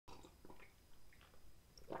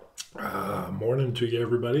Morning to you,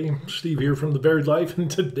 everybody. Steve here from The Varied Life,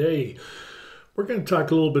 and today we're going to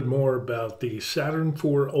talk a little bit more about the Saturn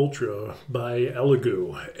IV Ultra by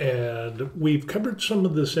Eleegoo. And we've covered some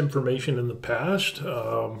of this information in the past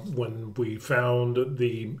when we found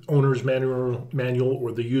the owner's manual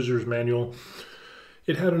or the user's manual.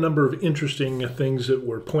 It had a number of interesting things that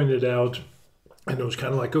were pointed out. And it was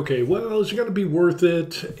kind of like, okay, well, is it going to be worth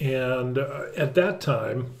it? And at that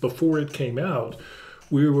time, before it came out,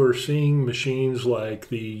 we were seeing machines like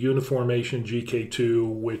the Uniformation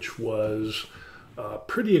GK2, which was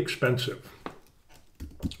pretty expensive.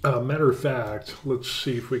 Matter of fact, let's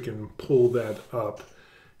see if we can pull that up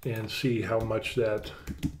and see how much that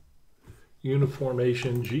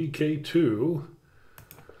Uniformation GK2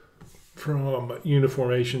 from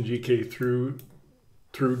UniformationGK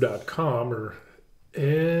through.com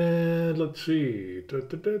and let's see,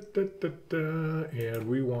 and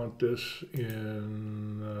we want this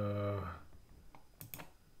in,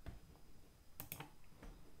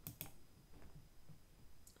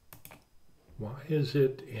 why is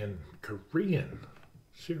it in Korean?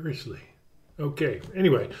 Seriously. Okay,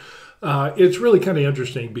 anyway, it's really kind of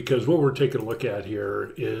interesting because what we're taking a look at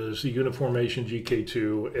here is the Uniformation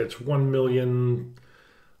GK2. It's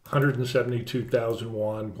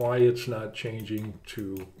 1,172,001. Why it's not changing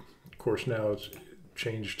to, of course, now it's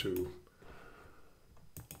changed to,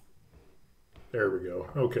 there we go.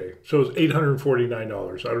 Okay, so it's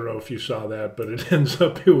 $849. I don't know if you saw that, but it ends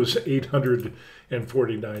up, it was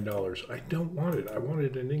 $849. I don't want it. I want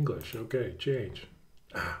it in English. Okay, change.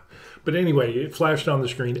 But anyway, it flashed on the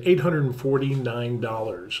screen,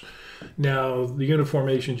 $849. Now, the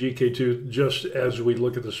Uniformation GK2, just as we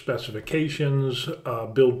look at the specifications,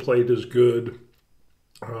 build plate is good.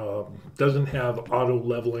 Doesn't have auto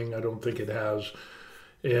leveling, I don't think it has.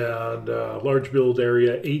 And large build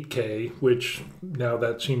area, 8K, which now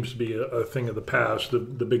that seems to be a thing of the past. The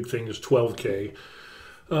big thing is 12K.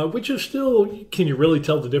 Which is still, can you really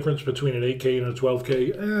tell the difference between an 8K and a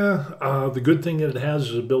 12K? The good thing that it has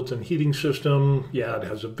is a built-in heating system. Yeah, it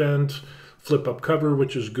has a vent, flip-up cover,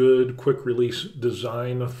 which is good, quick release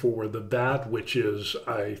design for the bat, which is,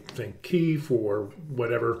 I think, key for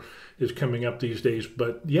whatever is coming up these days.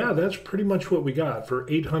 But yeah, that's pretty much what we got for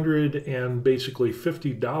 $800 and basically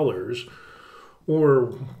 $50,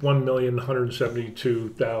 or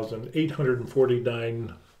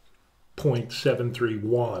 1,172,849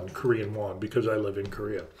 0.731 Korean won, because I live in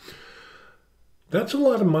Korea. That's a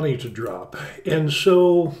lot of money to drop. And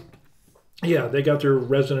so, yeah, they got their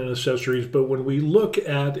resonant accessories, but when we look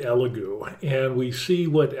at Eleegoo and we see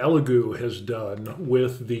what Eleegoo has done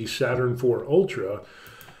with the Saturn IV Ultra,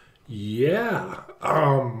 yeah,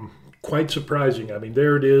 quite surprising. I mean,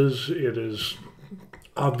 there it is. It is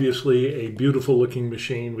obviously a beautiful looking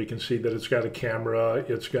machine. We can see that it's got a camera,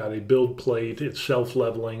 it's got a build plate, it's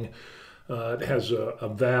self-leveling. It has a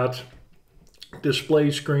VAT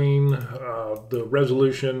display screen. The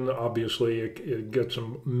resolution, obviously, it gets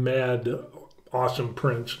some mad awesome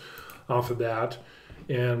prints off of that.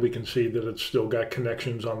 And we can see that it's still got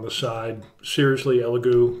connections on the side. Seriously,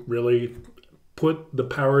 Eleegoo, really put the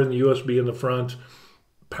power in the USB in the front,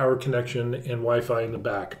 power connection, and Wi-Fi in the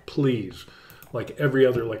back, please. Like every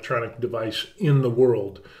other electronic device in the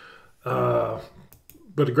world. But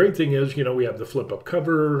the great thing is, you know, we have the flip-up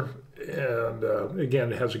cover, and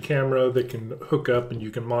again, it has a camera that can hook up and you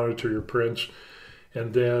can monitor your prints,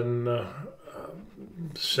 and then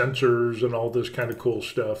sensors and all this kind of cool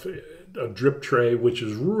stuff. A drip tray, which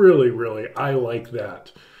is really, I like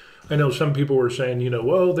that. I know some people were saying, you know,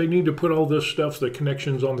 well, they need to put all this stuff, the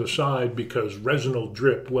connections on the side, because resin will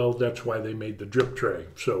drip. Well, that's why they made the drip tray,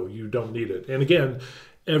 so you don't need it. And again,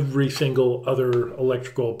 every single other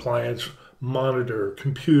electrical appliance, monitor,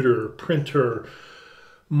 computer, printer,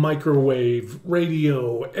 microwave,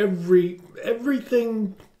 radio,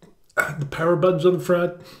 everything, the power buttons on the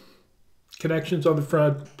front, connections on the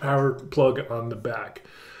front, power plug on the back.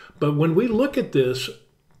 But when we look at this,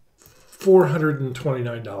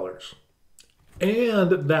 $429.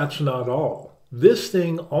 And that's not all. This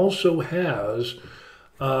thing also has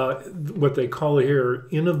what they call here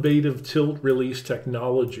innovative tilt release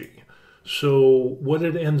technology. So what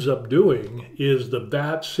it ends up doing is the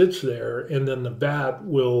bat sits there, and then the bat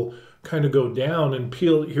will kind of go down and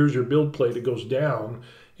peel. Here's your build plate. It goes down,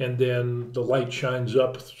 and then the light shines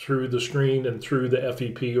up through the screen and through the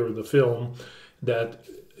FEP or the film that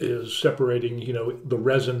is separating, you know, the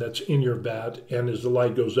resin that's in your bat, and as the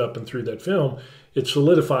light goes up and through that film, it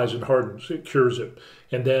solidifies and hardens, it cures it,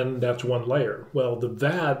 and then that's one layer. Well, the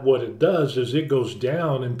vat, what it does is it goes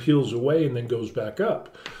down and peels away and then goes back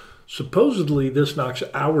up. Supposedly, this knocks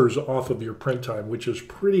hours off of your print time, which is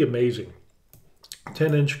pretty amazing.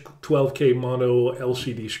 10-inch 12K mono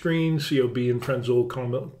LCD screen, COB and Fresnel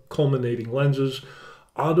culminating lenses,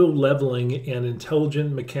 auto leveling, and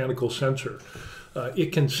intelligent mechanical sensor.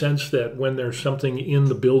 It can sense that when there's something in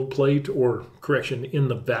the build plate, or correction, in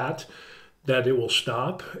the vat, that it will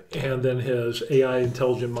stop, and then has AI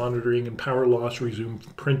intelligent monitoring and power loss resume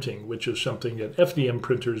printing, which is something that FDM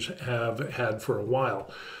printers have had for a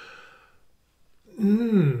while.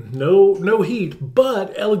 No heat,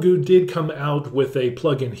 but Eleegoo did come out with a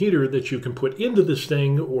plug-in heater that you can put into this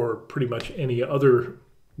thing, or pretty much any other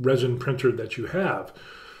resin printer that you have.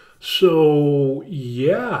 So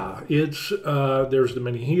yeah, it's there's the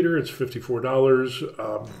mini heater. It's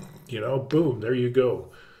 $54. Boom, there you go.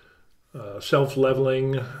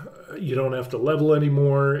 Self-leveling. You don't have to level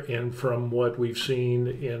anymore. And from what we've seen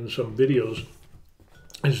in some videos,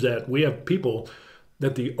 is that we have people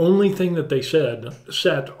that the only thing that they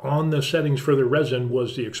set on the settings for their resin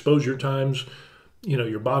was the exposure times,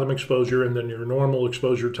 your bottom exposure and then your normal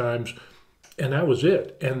exposure times, and that was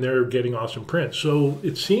it. And they're getting awesome prints. So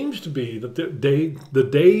it seems to be that the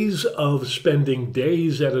days of spending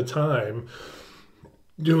days at a time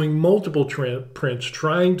doing multiple prints,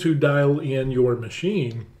 trying to dial in your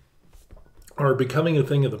machine, are becoming a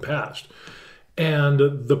thing of the past. And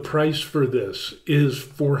the price for this is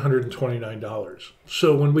 $429.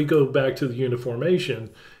 So when we go back to the Uniformation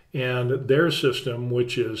and their system,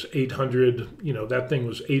 which is $800, that thing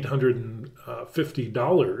was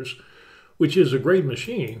 $850, which is a great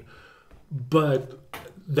machine, but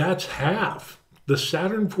that's half. The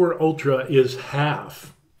Saturn IV Ultra is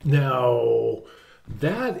half. Now,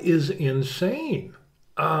 that is insane.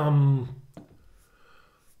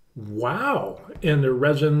 Wow. And their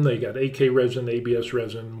resin, they got AK resin, ABS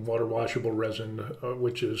resin, water washable resin,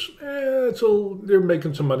 which is, they're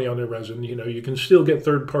making some money on their resin. You can still get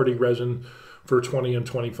third-party resin for $20 and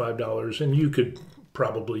 $25, and you could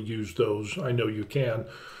probably use those. I know you can.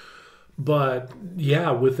 But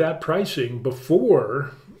yeah, with that pricing,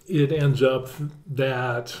 before it ends up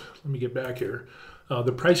that, let me get back here.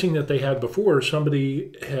 The pricing that they had before,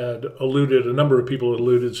 somebody had alluded, a number of people had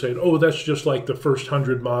alluded, saying, oh, that's just like the first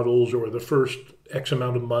 100 models or the first X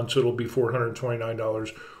amount of months, it'll be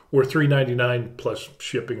 $429 or $399 plus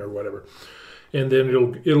shipping or whatever. And then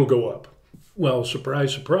it'll go up. Well,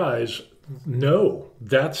 surprise, surprise, no,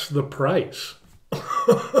 that's the price.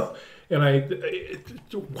 And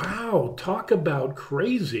wow, talk about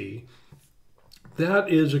crazy. That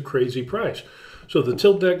is a crazy price. So the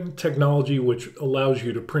tilt technology, which allows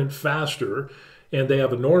you to print faster, and they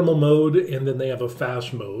have a normal mode and then they have a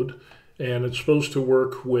fast mode, and it's supposed to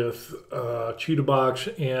work with Cheetahbox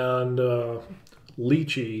and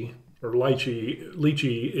Lychee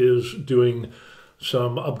is doing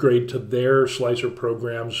some upgrade to their slicer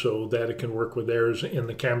program so that it can work with theirs in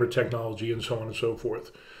the camera technology and so on and so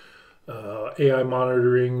forth. AI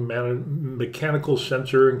monitoring, mechanical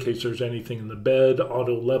sensor in case there's anything in the bed,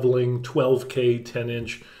 auto leveling, 12K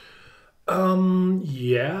 10-inch.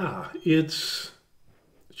 Yeah, it's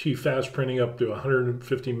fast printing up to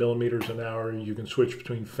 150 millimeters an hour. You can switch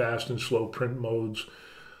between fast and slow print modes.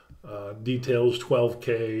 Details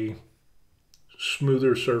 12K,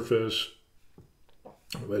 smoother surface,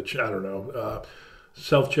 which I don't know.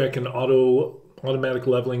 Self-check and automatic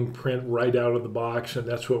leveling print right out of the box, and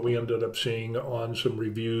that's what we ended up seeing on some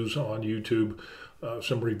reviews on YouTube,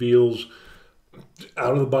 some reveals.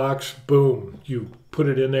 Out of the box, boom, you put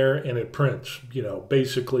it in there and it prints.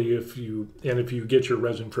 Basically, if you get your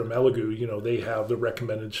resin from Eleegoo, they have the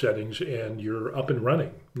recommended settings and you're up and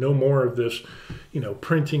running. No more of this,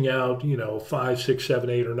 printing out, 5, 6, 7,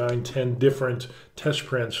 8, or 9, 10 different test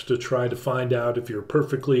prints to try to find out if you're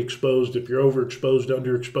perfectly exposed, if you're overexposed,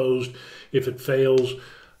 underexposed, if it fails.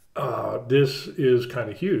 This is kind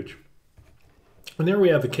of huge. And there we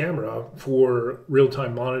have the camera for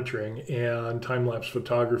real-time monitoring and time-lapse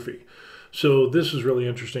photography. So this is really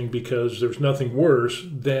interesting because there's nothing worse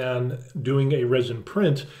than doing a resin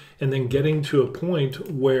print and then getting to a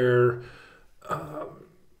point where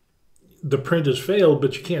the print has failed,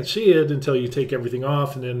 but you can't see it until you take everything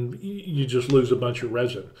off, and then you just lose a bunch of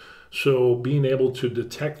resin. So being able to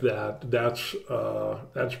detect that's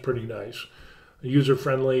pretty nice.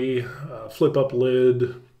 User-friendly, flip-up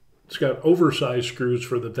lid. It's got oversized screws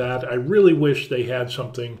for the vat. I really wish they had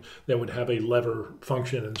something that would have a lever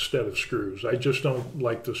function instead of screws. I just don't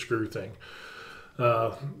like the screw thing.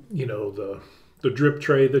 The drip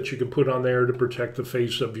tray that you can put on there to protect the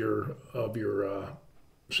face of your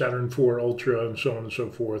Saturn IV Ultra and so on and so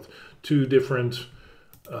forth. Two different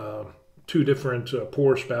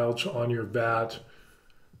pour spouts on your vat,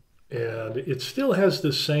 and it still has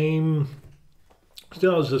the same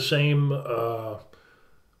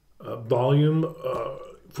volume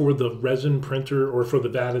for the resin printer, or for the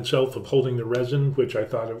vat itself of holding the resin, which I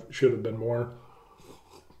thought it should have been more.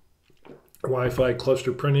 Wi-Fi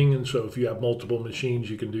cluster printing, and so if you have multiple machines,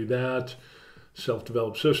 you can do that.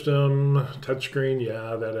 Self-developed system, touchscreen,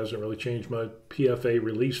 yeah, that hasn't really changed much. PFA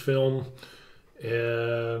release film,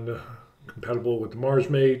 and compatible with the Mars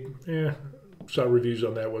Mate. Saw reviews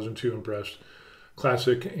on that, wasn't too impressed.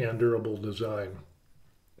 Classic and durable design.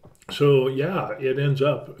 So yeah, it ends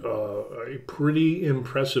up a pretty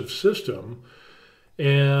impressive system,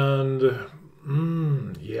 and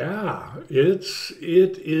yeah, it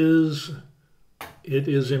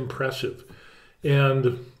is impressive.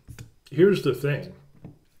 And here's the thing,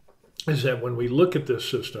 is that when we look at this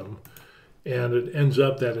system, and it ends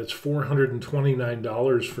up that it's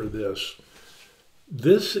 $429 for this.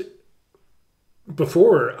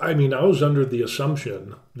 Before, I mean, I was under the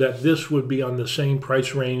assumption that this would be on the same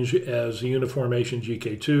price range as the Uniformation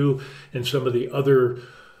GK2 and some of the other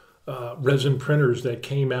resin printers that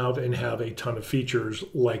came out and have a ton of features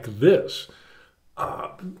like this.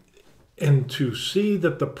 And to see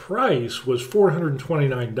that the price was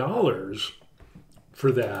 $429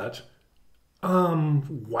 for that,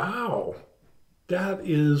 wow, that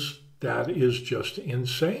is just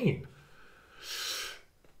insane.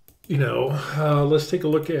 You know, let's take a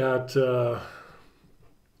look at,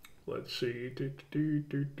 let's see,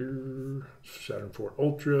 Saturn IV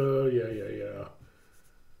Ultra, yeah.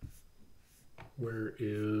 Where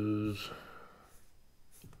is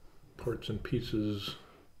parts and pieces,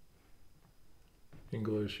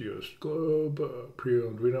 English, US Globe,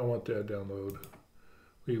 pre-owned, we don't want that download.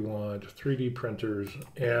 We want 3D printers,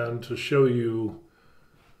 and to show you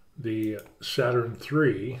the Saturn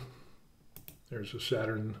III, there's a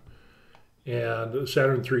Saturn, and the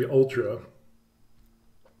Saturn III Ultra,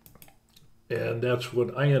 and that's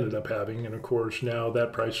what I ended up having, and of course now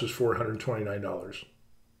that price is $429.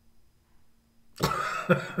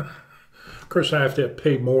 Of course I have to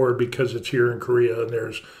pay more because it's here in Korea and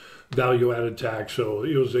there's value-added tax, so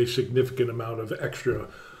it was a significant amount of extra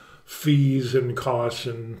fees and costs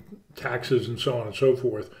and taxes and so on and so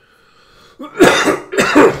forth.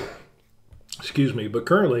 Excuse me, but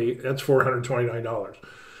currently that's $429.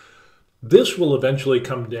 This will eventually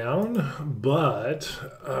come down, but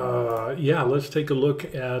yeah, let's take a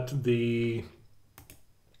look at the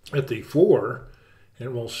 4,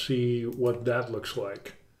 and we'll see what that looks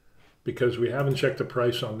like, because we haven't checked the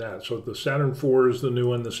price on that. So the Saturn IV is the new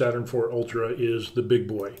one, the Saturn IV Ultra is the big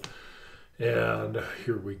boy. And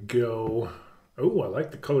here we go. Oh, I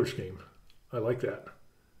like the color scheme. I like that.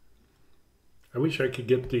 I wish I could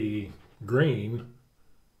get the green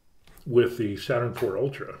with the Saturn IV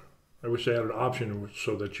Ultra. I wish they had an option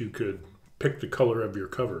so that you could pick the color of your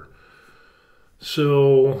cover.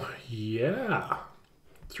 So, yeah,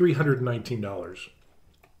 $319.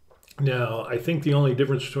 Now, I think the only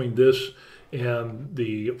difference between this and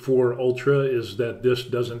the 4 Ultra is that this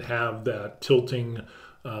doesn't have that tilting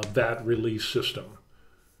vat release system.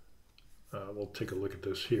 We'll take a look at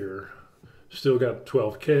this here. Still got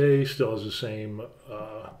 12K, still has the same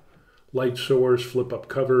light source, flip up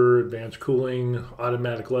cover, advanced cooling,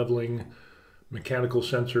 automatic leveling, mechanical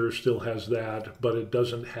sensor still has that, but it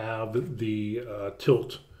doesn't have the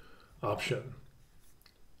tilt option.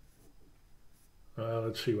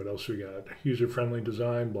 Let's see what else we got. User-friendly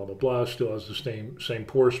design, blah, blah, blah. Still has the same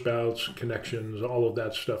pour spouts, connections, all of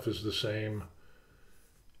that stuff is the same.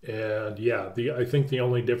 And yeah, I think the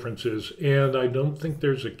only difference is, and I don't think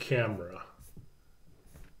there's a camera.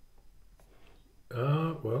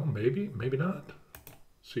 Well, maybe not.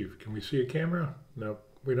 Let's see, can we see a camera? No,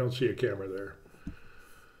 we don't see a camera there.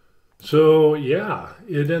 So yeah,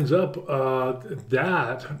 it ends up,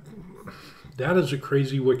 that is a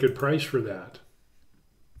crazy wicked price for that.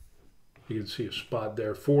 You can see a spot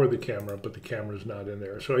there for the camera, but the camera's not in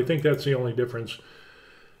there. So I think that's the only difference.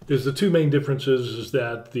 Is the two main differences is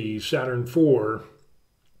that the Saturn IV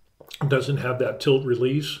doesn't have that tilt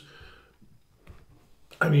release.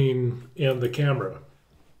 I mean, and the camera.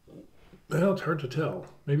 Well, it's hard to tell.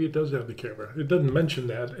 Maybe it does have the camera. It doesn't mention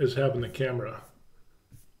that as having the camera.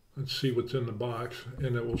 Let's see what's in the box,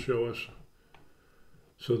 and it will show us.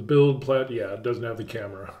 So the build plat, yeah, it doesn't have the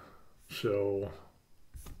camera. So,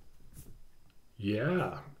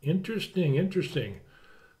 yeah, interesting.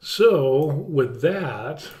 So, with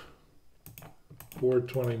that,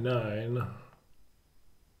 429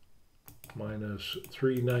 minus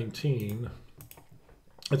 319,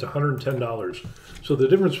 it's $110. So the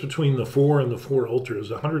difference between the 4 and the 4 Ultra is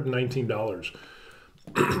 $119.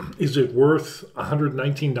 Is it worth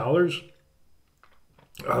 $119?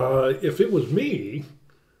 If it was me,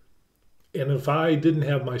 And if I didn't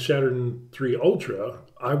have my Saturn 3 Ultra,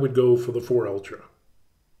 I would go for the 4 Ultra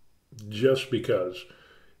just because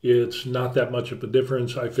it's not that much of a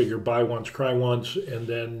difference. I figure buy once, cry once, and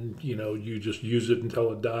then, you just use it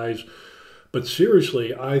until it dies. But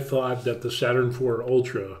seriously, I thought that the Saturn 4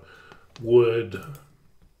 Ultra would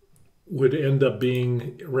end up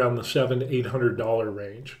being around the $700-800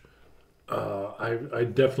 range. I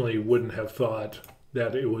definitely wouldn't have thought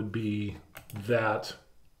that it would be that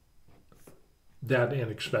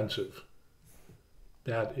inexpensive.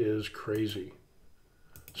 That is crazy.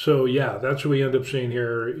 So yeah, that's what we end up seeing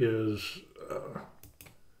here is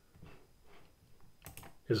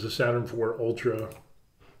the Saturn 4 Ultra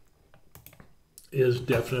is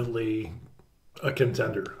definitely a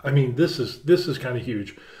contender. I mean, this is kind of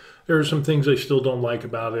huge. There are some things I still don't like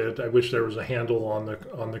about it. I wish there was a handle on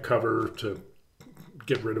the cover to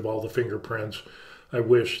get rid of all the fingerprints. I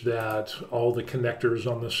wish that all the connectors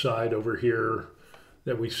on the side over here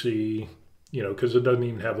that we see, because it doesn't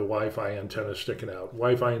even have the Wi-Fi antenna sticking out.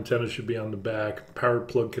 Wi-Fi antenna should be on the back. Power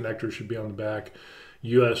plug connector should be on the back.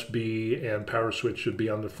 USB and power switch should be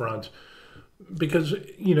on the front. Because,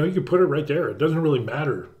 you can put it right there. It doesn't really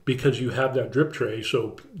matter because you have that drip tray.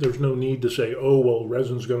 So there's no need to say, oh, well,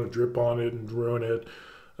 resin's going to drip on it and ruin it.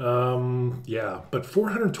 Yeah, but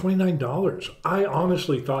 $429. I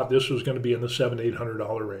honestly thought this was going to be in the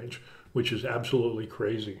 $700-800 range, which is absolutely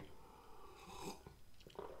crazy.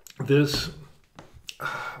 This,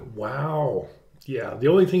 wow. Yeah, the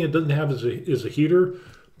only thing it doesn't have is a heater,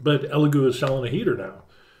 but Eleegoo is selling a heater now.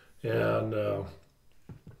 And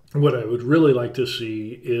what I would really like to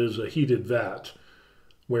see is a heated vat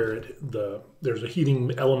where there's a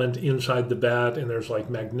heating element inside the vat and there's like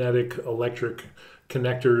magnetic electric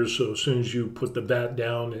connectors. So as soon as you put the vat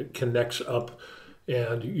down, it connects up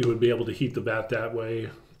and you would be able to heat the vat that way.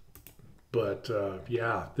 But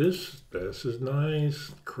yeah, this is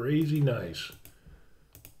nice, crazy nice.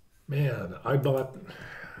 Man, I bought,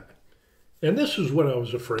 and this is what I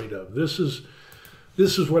was afraid of. This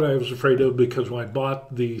is what I was afraid of because when I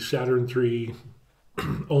bought the Saturn 3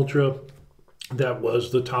 Ultra, that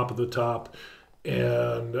was the top of the top,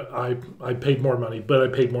 and I paid more money, but I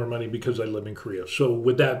paid more money because I live in Korea. So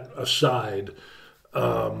with that aside,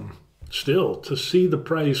 still to see the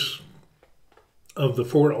price of the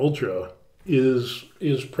 4 Ultra is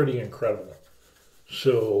pretty incredible.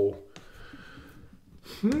 So,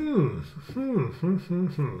 and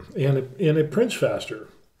it prints faster.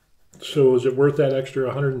 So is it worth that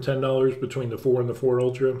extra $110 between the 4 and the 4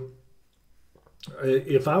 Ultra?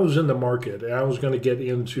 If I was in the market and I was going to get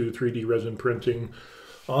into 3D resin printing,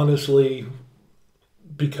 honestly,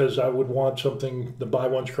 because I would want something to buy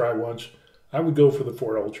once, cry once, I would go for the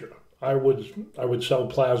 4 Ultra. I would sell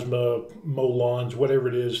plasma, mow lawns, whatever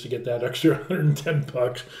it is to get that extra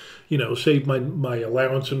 $110. Save my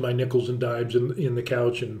allowance and my nickels and dimes in the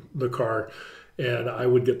couch and the car, and I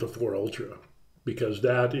would get the 4 Ultra because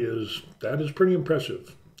that is pretty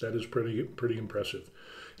impressive. That is pretty impressive.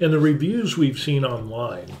 And the reviews we've seen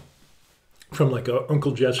online from like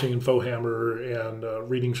Uncle Jesse and Fohammer and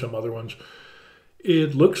reading some other ones,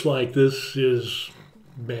 it looks like this is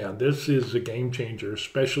a game changer,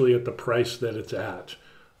 especially at the price that it's at.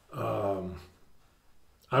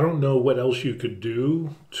 I don't know what else you could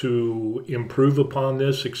do to improve upon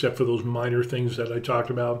this except for those minor things that I talked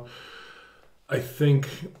about. I think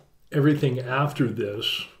everything after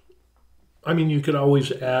this, I mean, you could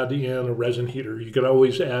always add in a resin heater. You could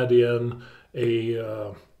always add in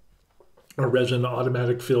a resin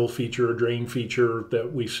automatic fill feature, a drain feature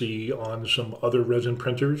that we see on some other resin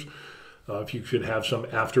printers. If you could have some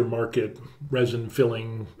aftermarket resin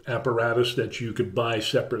filling apparatus that you could buy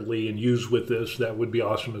separately and use with this, that would be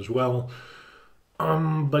awesome as well.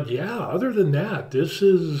 But yeah, other than that,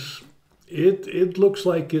 it looks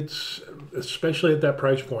like it's, especially at that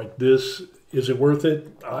price point, is it worth it?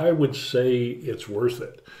 I would say it's worth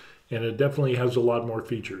it. And it definitely has a lot more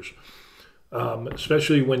features.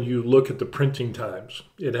 Especially when you look at the printing times.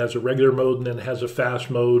 It has a regular mode and then it has a fast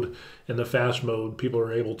mode. In the fast mode, people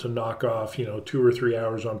are able to knock off, 2 or 3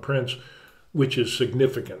 hours on prints, which is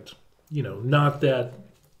significant. Not that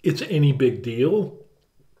it's any big deal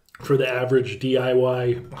for the average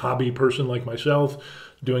DIY hobby person like myself,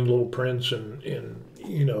 doing little prints and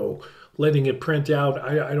letting it print out.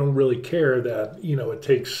 I don't really care that, it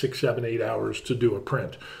takes 6, 7, 8 hours to do a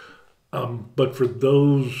print. But for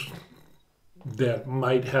those that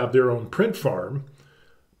might have their own print farm,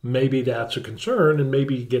 maybe that's a concern, and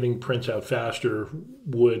maybe getting prints out faster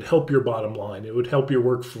would help your bottom line. It would help your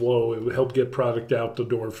workflow. It would help get product out the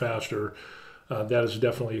door faster. That is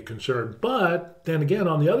definitely a concern. But then again,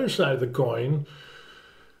 on the other side of the coin,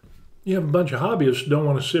 you have a bunch of hobbyists who don't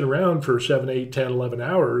want to sit around for 7, 8, 10, 11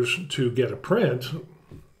 hours to get a print.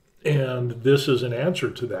 And this is an answer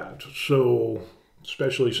to that. So,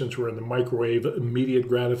 especially since we're in the microwave immediate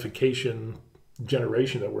gratification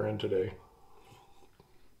generation that we're in today.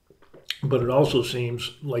 But it also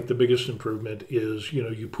seems like the biggest improvement is,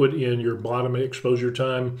 you put in your bottom exposure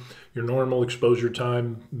time, your normal exposure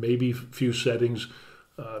time, maybe a few settings.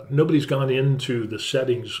 Nobody's gone into the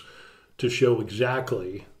settings to show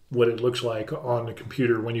exactly what it looks like on the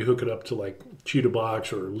computer when you hook it up to like Cheetah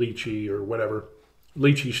Box or Leechy or whatever.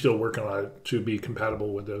 Leechy's still working on it to be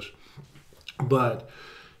compatible with this. But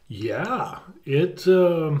yeah, it's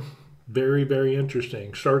very, very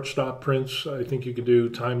interesting. Start, stop prints, I think you could do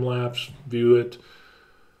time lapse, view it,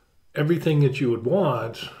 everything that you would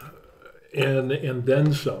want, and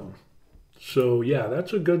then some. So yeah,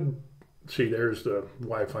 that's a good, see, there's the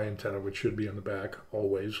Wi-Fi antenna, which should be on the back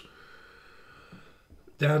always.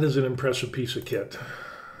 That is an impressive piece of kit.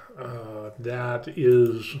 That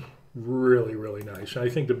is really, really nice. And I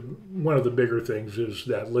think one of the bigger things is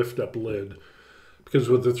that lift-up lid. Because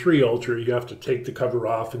with the 3 Ultra, you have to take the cover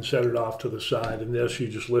off and set it off to the side. And this, you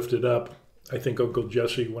just lift it up. I think Uncle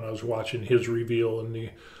Jesse, when I was watching his reveal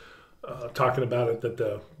and talking about it, that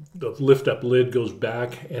the lift-up lid goes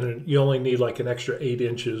back. And you only need like an extra 8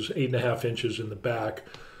 inches, 8.5 inches in the back.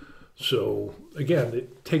 So, again,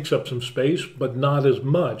 it takes up some space, but not as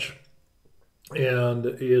much. And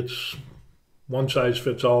it's one size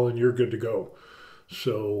fits all, and you're good to go.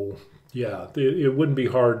 So, yeah, it wouldn't be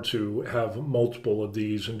hard to have multiple of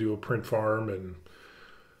these and do a print farm. And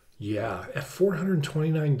yeah, at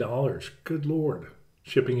 $429, good Lord.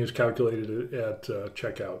 Shipping is calculated at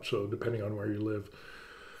checkout, so depending on where you live.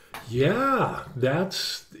 Yeah,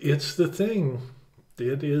 it's the thing.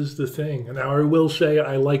 It is the thing. And now I will say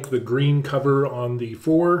I like the green cover on the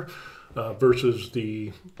 4 versus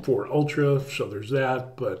the 4 Ultra, so there's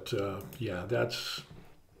that. But yeah, that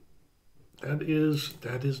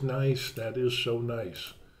is nice. That is so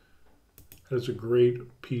nice. That is a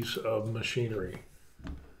great piece of machinery.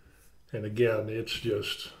 And again, it's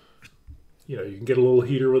just, you can get a little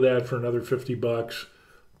heater with that for another $50.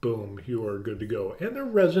 Boom, you are good to go. And the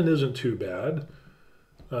resin isn't too bad.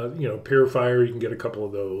 Purifier, you can get a couple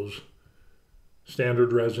of those.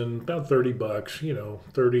 Standard resin, about $30.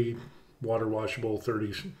 30 water washable,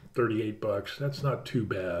 $38. That's not too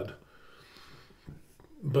bad.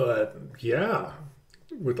 But yeah,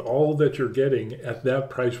 with all that you're getting at that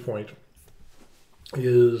price point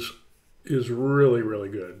is really, really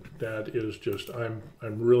good. That is just, I'm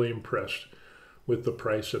really impressed with the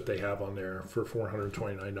price that they have on there for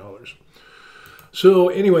 $429. So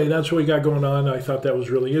anyway, that's what we got going on. I thought that was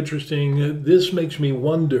really interesting. This makes me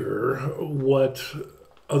wonder what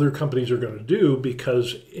other companies are going to do,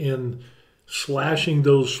 because in slashing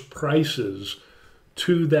those prices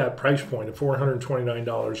to that price point of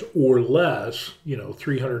 $429 or less,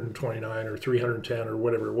 $329 or $310 or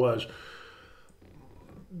whatever it was,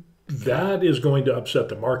 that is going to upset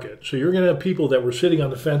the market. So you're going to have people that were sitting on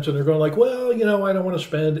the fence and they're going like, well, I don't want to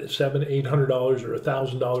spend $700, $800 or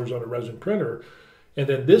 $1,000 on a resin printer. And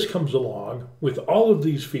then this comes along with all of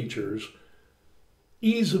these features.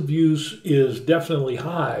 Ease of use is definitely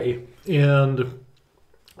high, and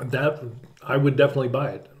that I would definitely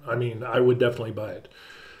buy it. I would definitely buy it.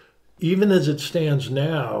 Even as it stands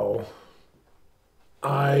now,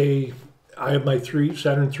 I have my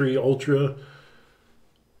Saturn 3 Ultra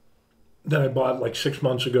that I bought like 6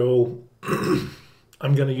 months ago.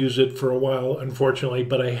 I'm going to use it for a while, unfortunately,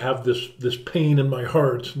 but I have this pain in my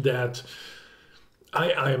heart that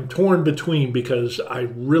I am torn between, because I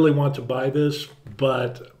really want to buy this,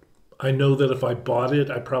 but I know that if I bought it,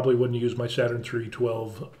 I probably wouldn't use my Saturn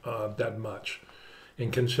 312 that much.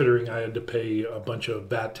 And considering I had to pay a bunch of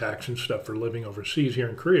VAT tax and stuff for living overseas here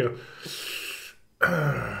in Korea,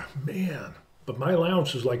 man, but my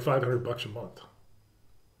allowance is like $500 a month.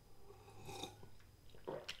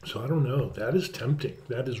 So I don't know. That is tempting.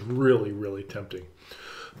 That is really, really tempting.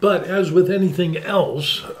 But as with anything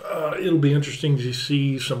else, it'll be interesting to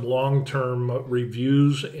see some long-term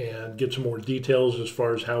reviews and get some more details as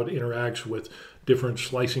far as how it interacts with different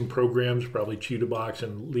slicing programs, probably Cheetah Box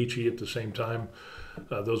and Leechy at the same time.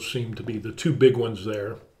 Those seem to be the 2 big ones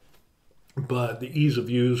there. But the ease of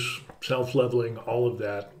use, self-leveling, all of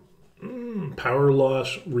that. Power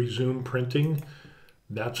loss, resume printing.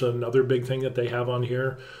 That's another big thing that they have on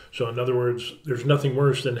here. So in other words, there's nothing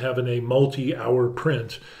worse than having a multi-hour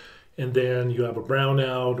print and then you have a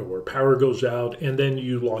brownout or power goes out and then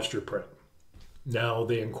you lost your print. Now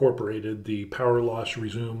they incorporated the power loss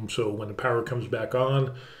resume, so when the power comes back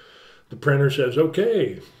on, the printer says,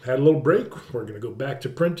 okay, had a little break. We're going to go back to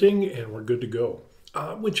printing and we're good to go,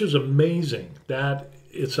 which is amazing. That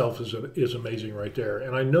itself is amazing right there.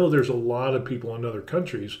 And I know there's a lot of people in other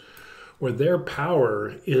countries where their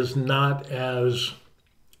power is not as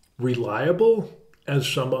reliable as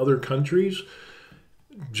some other countries,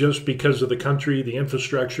 just because of the country, the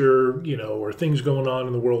infrastructure, or things going on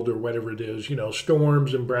in the world or whatever it is,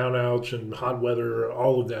 storms and brownouts and hot weather,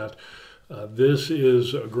 all of that. This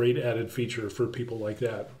is a great added feature for people like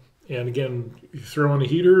that. And again, you throw on a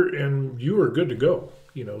heater and you are good to go.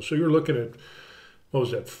 So you're looking at, what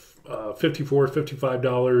was that, $54,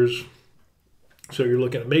 $55. So you're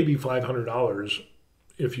looking at maybe $500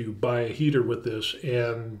 if you buy a heater with this,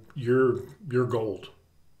 and you're gold.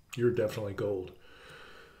 You're definitely gold.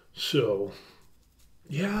 So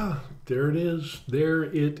yeah, there it is. There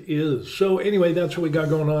it is. So anyway, that's what we got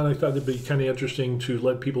going on. I thought it'd be kind of interesting to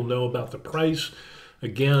let people know about the price.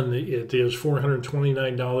 Again, it is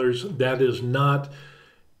 $429. That is not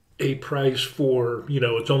a price for,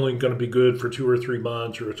 it's only going to be good for 2 or 3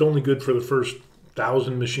 months, or it's only good for the first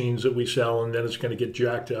 1,000 machines that we sell, and then it's going to get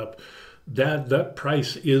jacked up. That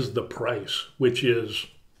price is the price, which is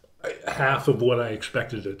half of what I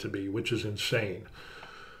expected it to be, which is insane.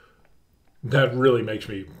 That really makes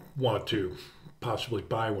me want to possibly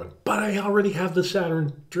buy one. But I already have the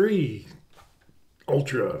Saturn III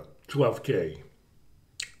Ultra 12K.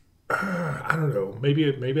 I don't know.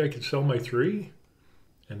 Maybe I could sell my 3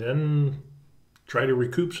 and then try to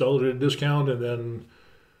recoup, sell it at a discount, and then,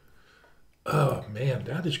 oh man,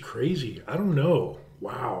 that is crazy. I don't know.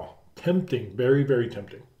 Wow. Tempting. Very, very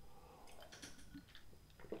tempting.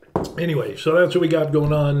 Anyway, so that's what we got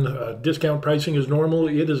going on. Discount pricing is normal.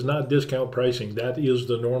 It is not discount pricing. That is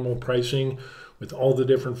the normal pricing with all the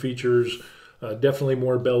different features. Definitely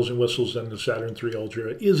more bells and whistles than the Saturn III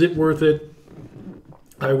Ultra. Is it worth it?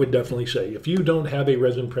 I would definitely say. If you don't have a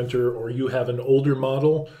resin printer, or you have an older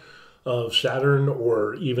model of Saturn,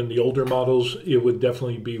 or even the older models, it would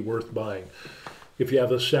definitely be worth buying. If you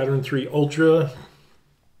have a Saturn III Ultra,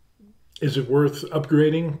 is it worth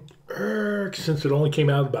upgrading? Since it only came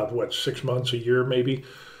out about, 6 months, a year maybe,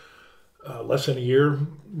 less than a year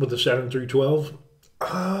with the Saturn 312.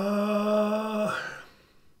 I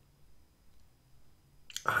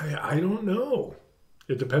don't know.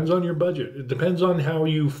 It depends on your budget. It depends on how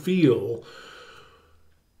you feel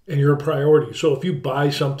and your priority. So if you buy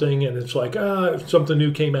something and it's like, if something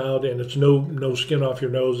new came out and it's no skin off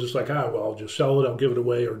your nose, it's like, well, I'll just sell it, I'll give it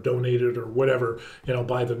away or donate it or whatever, and I'll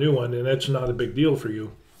buy the new one, and it's not a big deal for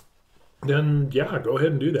you, then yeah, go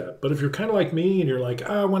ahead and do that. But if you're kind of like me and you're like,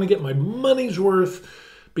 I want to get my money's worth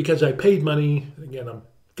because I paid money, again, I'm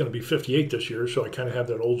going to be 58 this year, so I kind of have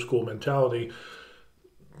that old school mentality.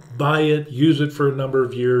 Buy it, use it for a number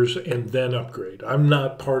of years, and then upgrade. I'm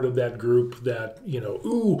not part of that group that,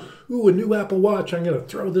 ooh, a new Apple Watch, I'm going to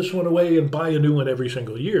throw this one away and buy a new one every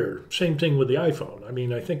single year. Same thing with the iPhone. I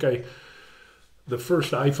mean, I think the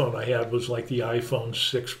first iPhone I had was like the iPhone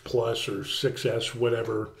 6 Plus or 6S,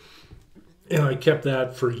 whatever. And I kept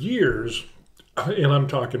that for years, and I'm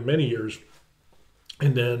talking many years.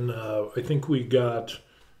 And then I think we got,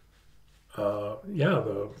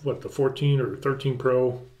 the 14 or 13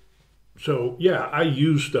 Pro. So yeah, I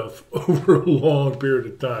used stuff over a long period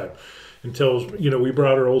of time until, we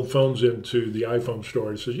brought our old phones into the iPhone store.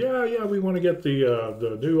 And says, yeah, we want to get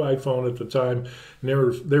the new iPhone at the time. And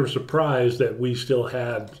they were surprised that we still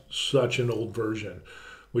had such an old version,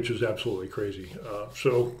 which is absolutely crazy.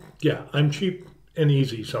 So yeah, I'm cheap and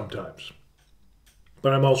easy sometimes,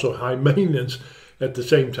 but I'm also high maintenance at the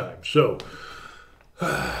same time. So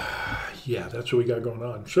yeah, that's what we got going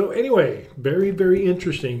on. So anyway, very, very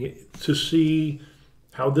interesting to see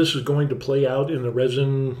how this is going to play out in the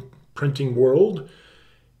resin printing world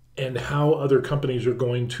and how other companies are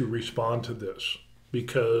going to respond to this,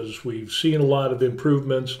 because we've seen a lot of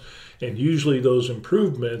improvements, and usually those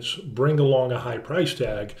improvements bring along a high price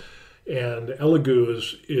tag, and Eleegoo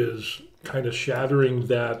is kind of shattering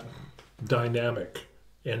that dynamic.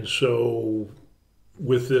 And so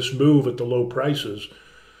with this move at the low prices,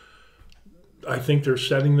 I think they're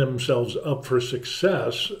setting themselves up for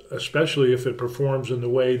success, especially if it performs in the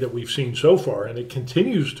way that we've seen so far. And it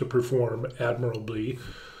continues to perform admirably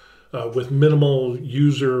with minimal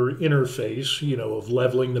user interface, of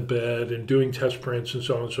leveling the bed and doing test prints and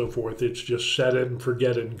so on and so forth. It's just set it and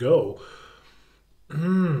forget it and go.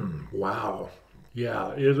 Wow.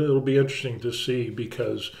 Yeah, it'll be interesting to see,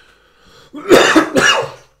 because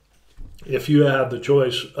if you have the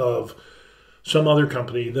choice of some other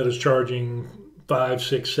company that is charging $500,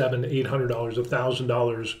 $600, $700, $800,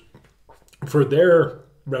 $1,000 for their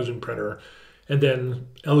resin printer, And then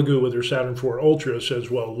Eleegoo with their Saturn IV Ultra says,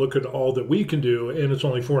 well, look at all that we can do, and it's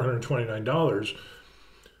only $429.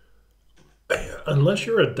 Unless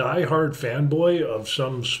you're a diehard fanboy of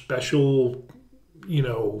some special, you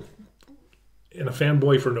know, and a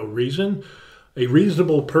fanboy for no reason, a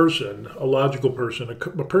reasonable person, a logical person, a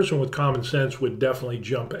person with common sense would definitely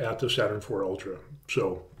jump at the Saturn IV Ultra.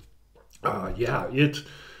 So, yeah,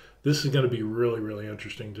 this is going to be really, really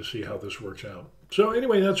interesting to see how this works out. So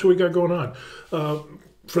anyway, that's what we got going on.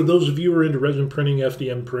 For those of you who are into resin printing,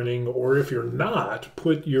 FDM printing, or if you're not,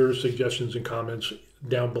 put your suggestions and comments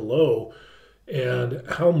down below. And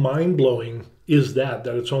how mind-blowing is that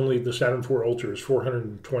it's only the Saturn IV Ultra is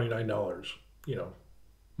 $429, you know,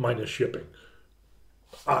 minus shipping.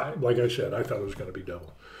 Like I said, I thought it was going to be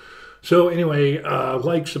double. So anyway,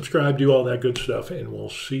 like, subscribe, do all that good stuff, and we'll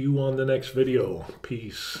see you on the next video.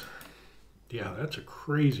 Peace. Yeah, that's a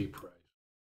crazy price.